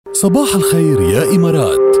صباح الخير يا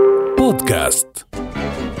إمارات بودكاست.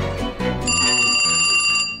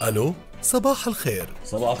 ألو صباح الخير.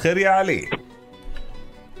 صباح الخير يا علي.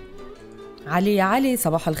 علي يا علي،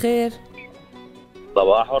 صباح الخير.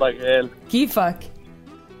 صباح ورجال، كيفك؟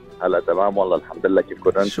 هلا تمام والله الحمد لله. كيف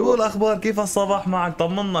كنت؟ شو الأخبار؟ كيف الصباح معك؟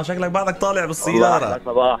 طمنا، شكلك بعدك طالع والله بالسيارة. أحلى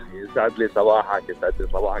صباح، يسعد لي صباحك، يسعد لي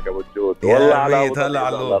صباحك أبو الجود. يا والله على ميت، أبو هلا ظبي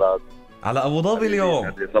علو. والله راس. على أبو ظبي اليوم.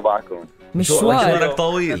 يسعد لي صباحكم. مشوار.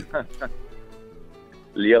 طويل.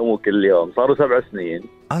 اليوم وكل يوم، صاروا 7 سنين.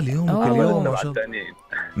 اليوم أوه. وكل يوم ما تبع شاء الله. التانيين.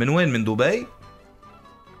 من وين؟ من دبي؟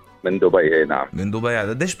 من دبي. اي نعم. من دبي.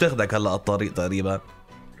 قديش بتاخدك هلا الطريق تقريبا؟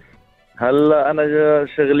 هلا أنا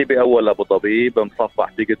شغلي بأول أبو ظبي،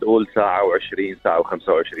 بمصفح فيك تقول ساعة و20 ساعة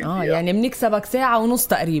و25 دقيقة يعني بنكسبك ساعة ونص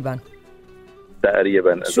تقريبا.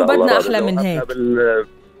 تقريبا. إذا شو الله بدنا راضي. أحلى لو من أنا هيك؟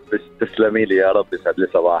 تسلمي لي يا رب، يسعد لي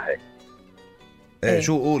صباحك. ايه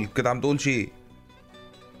شو قول؟ كنت عم تقول شيء؟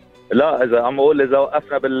 لا إذا عم أقول إذا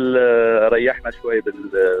وقفنا ريحنا شوي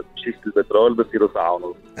بشيشة البترول بصيروا ساعة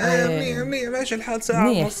ونص. منيح منيح، ماشي الحال. ساعة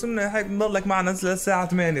منيح. ونص منا هيك بنضلك معنا للساعة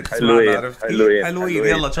 8 حلوين، عرفت كيف؟ حلوين، حلوين.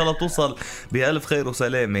 حلوين. يلا إن شاء الله توصل بألف خير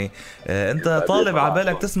وسلامة. أنت يسعد لي طالب عبالك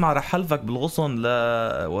صباحكم. تسمع رح حلفك بالغصن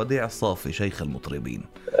لوديع الصافي شيخ المطربين.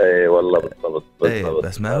 ايه والله بالضبط إيه، بالضبط.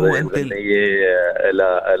 بس ما هو أنت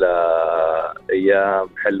إلى أيام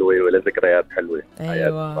حلوة ولا ذكريات حلوة.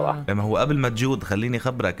 أيوة. صراحة. لما هو قبل ما تجود خليني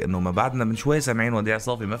خبرك انه ما بعدنا من شوي سامعين وديع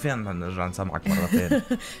صافي، ما فينا نرجع نسمعك مرة ثانية.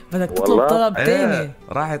 بدك تطلب والله؟ طلب تاني. ايه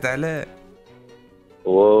راحت عليه،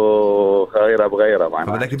 وغيرها بغيرها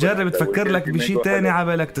معنا. فبدك تجرب تفكر لك بشي تاني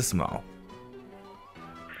عبالك تسمعه.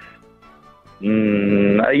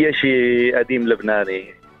 أي شيء قديم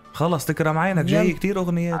لبناني. خلص تكرم عينك، جاي يلا. كتير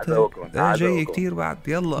اغنيات عدوكم، جاي عدوكم. كتير بعد.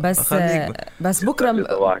 يلا بس أخليك. بس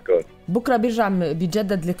بكرة بيرجع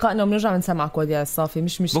بيجدد لقائنا وبنرجع نسمعك وديع الصافي.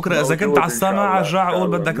 مش بكره اذا كنت على السمع ارجع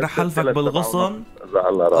اقول بدك رح حلفك بالغصن.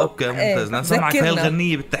 الله راضي. اوكي ممتاز. إيه، نسمعك ذكرنا. هاي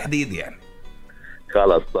الغنية بالتحديد يعني.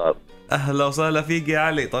 خلاص صار. اهلا وسهلا فيك يا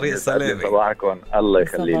علي، طريق يسعد لي السلامة. صباحكم، الله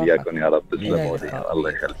يخلي لي اياكم يا رب. تسلموا إليك. لي، الله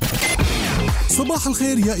يخليك. صباح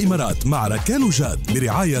الخير يا إمارات مع ركال وجاد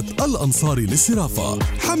برعاية الأنصاري للصرافة.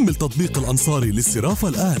 حمل تطبيق الأنصاري للصرافة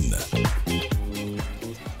الآن.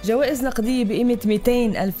 جوائز نقدية بقيمة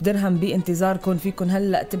 200 ألف درهم بانتظاركم. فيكن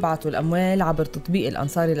هلأ تبعتوا الأموال عبر تطبيق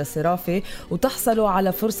الأنصاري للصرافة وتحصلوا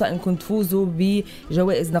على فرصة أنكم تفوزوا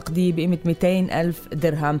بجوائز نقدية بقيمة 200 ألف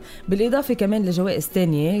درهم. بالإضافة كمان لجوائز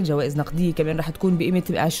تانية، جوائز نقدية كمان رح تكون بقيمة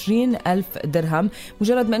 20 ألف درهم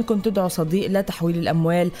مجرد ما أنكم تدعوا صديق لتحويل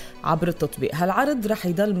الأموال عبر التطبيق. هالعرض رح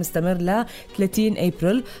يضل مستمر ل 30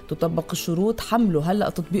 أبريل. تطبق الشروط. حملوا هلأ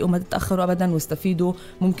تطبيق وما تتأخروا أبدا واستفيدوا،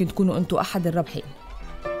 ممكن تكونوا أنتوا أحد الرابحين.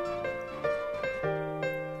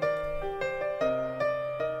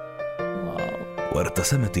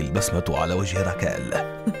 وارتسمت البسمة على وجه ركال.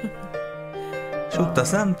 شو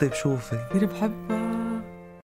ابتسمت بشوفي؟ كثير بحبك.